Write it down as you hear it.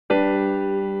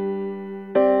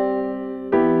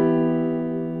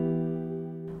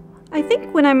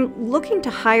think when I'm looking to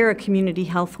hire a community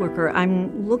health worker,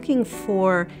 I'm looking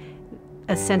for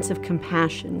a sense of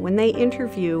compassion. When they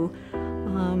interview,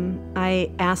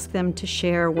 I ask them to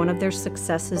share one of their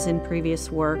successes in previous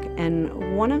work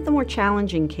and one of the more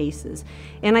challenging cases.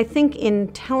 And I think in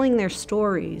telling their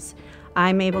stories,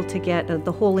 I'm able to get,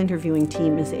 the whole interviewing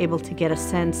team is able to get a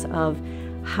sense of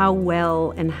how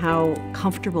well and how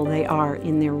comfortable they are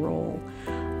in their role.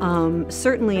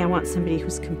 Certainly I want somebody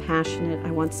who's compassionate.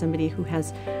 I want somebody who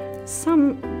has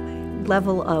some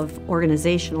level of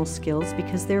organizational skills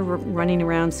because they're running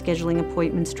around scheduling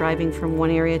appointments, driving from one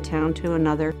area of town to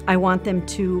another. I want them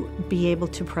to be able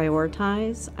to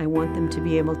prioritize. I want them to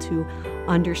be able to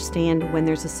understand when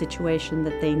there's a situation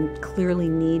that they clearly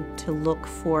need to look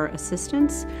for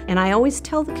assistance. And I always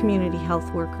tell the community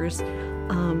health workers,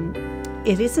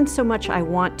 it isn't so much I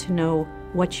want to know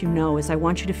what you know, as I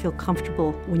want you to feel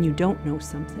comfortable when you don't know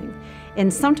something.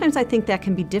 And sometimes I think that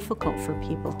can be difficult for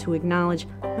people to acknowledge,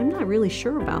 I'm not really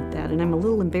sure about that, and I'm a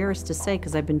little embarrassed to say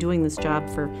because I've been doing this job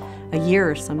for a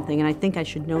year or something, and I think I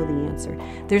should know the answer.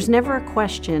 There's never a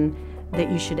question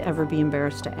that you should ever be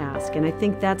embarrassed to ask, and I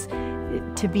think that's,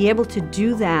 to be able to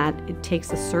do that, it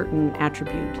takes a certain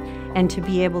attribute, and to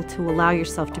be able to allow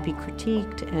yourself to be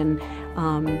critiqued and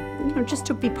just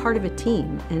to be part of a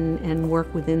team and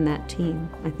work within that team,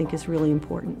 I think is really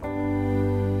important.